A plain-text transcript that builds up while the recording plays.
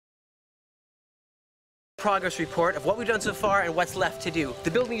progress report of what we've done so far and what's left to do.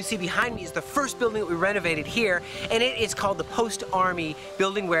 The building you see behind me is the first building that we renovated here, and it is called the Post-Army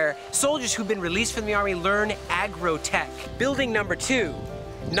building, where soldiers who've been released from the Army learn agro-tech. Building number 2,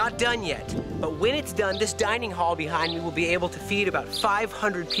 not done yet, but when it's done, this dining hall behind me will be able to feed about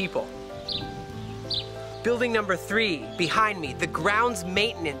 500 people. Building number 3, behind me, the grounds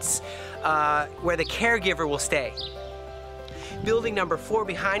maintenance, where the caregiver will stay. Building number 4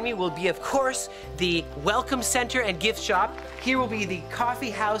 behind me will be, of course, the welcome center and gift shop. Here will be the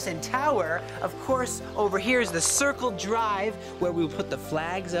coffee house and tower. Of course, over here is the circle drive, where we will put the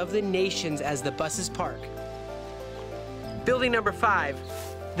flags of the nations as the buses park. Building number 5,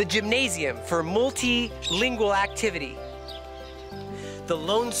 the gymnasium for multilingual activity. The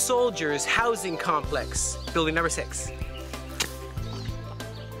Lone Soldiers Housing Complex, building number 6.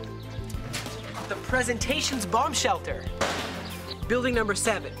 The Presentations Bomb Shelter. Building number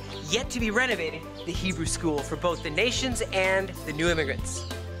 7, yet to be renovated, the Hebrew School for both the nations and the new immigrants.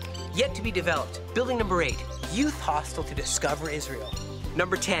 Yet to be developed, building number 8, Youth Hostel to Discover Israel.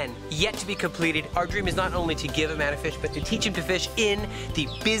 Number 10, yet to be completed, our dream is not only to give a man a fish, but to teach him to fish in the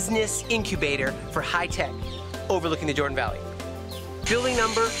business incubator for high tech, overlooking the Jordan Valley. Building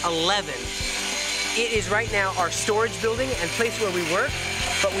number 11, it is right now our storage building and place where we work,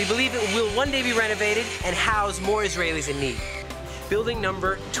 but we believe it will one day be renovated and house more Israelis in need. Building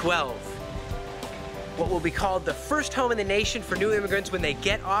number 12, what will be called the first home in the nation for new immigrants when they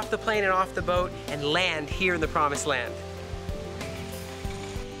get off the plane and off the boat and land here in the Promised Land.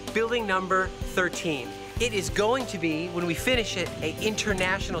 Building number 13, it is going to be, when we finish it, an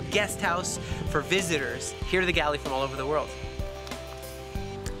international guest house for visitors here to the Galilee from all over the world.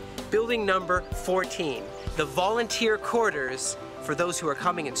 Building number 14, the volunteer quarters for those who are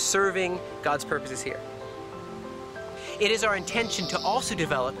coming and serving God's purposes here. It is our intention to also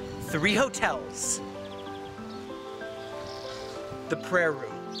develop 3 hotels. The prayer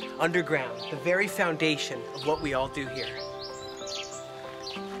room, underground, the very foundation of what we all do here.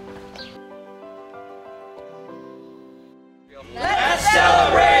 Let's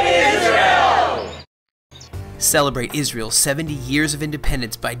celebrate Israel! Celebrate Israel's 70 years of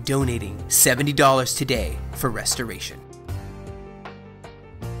independence by donating $70 today for restoration.